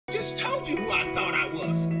told you who I thought I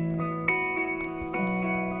was.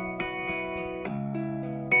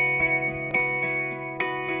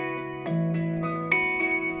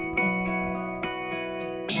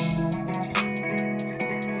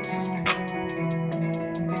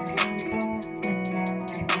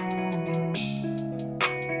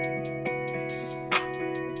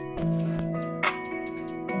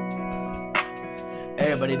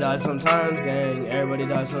 Everybody dies sometimes, gang. Everybody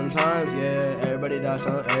dies sometimes, yeah. Everybody dies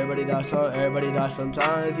everybody dies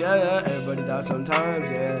sometimes, yeah. Everybody dies sometimes,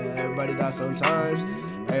 yeah. Everybody dies sometimes.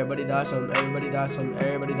 Everybody dies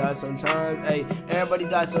sometimes, hey. Everybody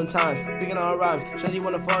dies sometimes. Speaking all rhymes, says you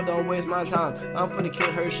wanna fuck, don't waste my time. I'm finna kill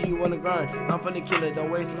her, she wanna grind. I'm finna kill it, don't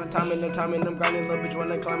waste my time and no time and I'm grinding. Little bitch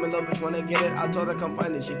wanna climb and little bitch wanna get it. I told her come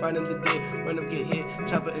find it, she finding the dick. When them get hit,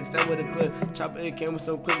 chopper extend with a clip. Chopper it came with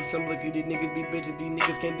some clicks, some blicky. These niggas be bitches, these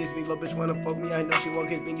niggas can't diss me. Little bitch wanna fuck me, I know she won't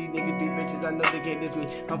kiss me. These niggas be bitches, I know they can't diss me.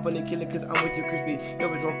 I'm finna kill it cause I'm way too crispy. Yo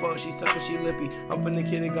bitch won't fuck, she suckin', she lippy. I'm finna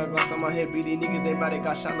kill it, got gloss on my head. These niggas ain't bout it,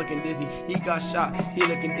 got shot looking dizzy. He got shot, he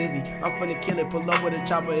looking dizzy. I'm finna kill it, pull up with a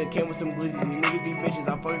chopper, it came with some glizzy. These niggas be bitches,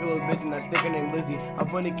 I fuck a little bitch and I think her name Lizzie. I'm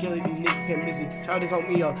finna kill it, these niggas can't miss it. Try this on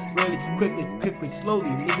me, really quickly, slowly.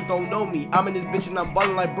 Niggas don't know me, I'm in this bitch and I'm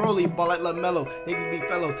ballin' like Broly, ball like LaMelo. Niggas be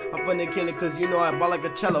fellows, I'm finna kill it cause you know I ball like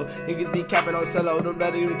a cello. Niggas be capping on cello, don't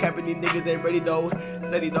let it capping, these niggas ain't ready though.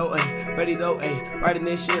 Steady though, ayy, ready though, ayy. Riding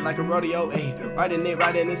this shit like a rodeo, ayy.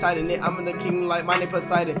 Riding inside it. I'm in the king like my name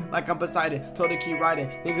Poseidon, like I'm Poseidon. Told her keep riding,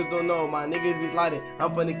 niggas don't know, my niggas be sliding.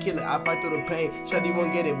 I'm finna kill it, I fight through the pain. Shuddy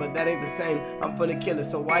won't get it, but that ain't the same. I'm finna kill it,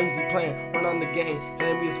 so why is he playing? Run on the game,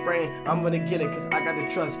 let me spraying. I'm gonna kill it, cause I got the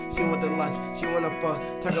trust. She want the lust, she wanna fuck.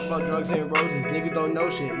 Talk about drugs and roses, niggas don't know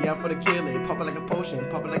shit. Yeah, I'm finna kill it, pop it like a potion,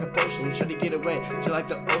 pop it like a potion. Shuddy get it wet, she like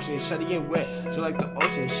the ocean. Shuddy get wet, she like the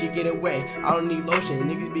ocean. She get it wet, I don't need lotion.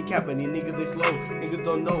 Niggas be capping, these niggas they slow. Niggas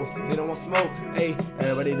don't know, they don't want smoke. Hey,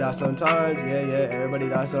 everybody dies sometimes, yeah. Everybody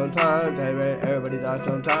dies sometimes, everybody dies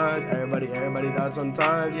sometimes, everybody dies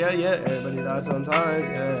sometimes, yeah. Everybody dies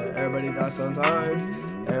sometimes, yeah. Everybody dies sometimes.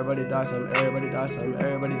 Everybody dies sometimes.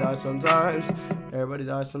 Everybody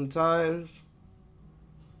dies sometimes.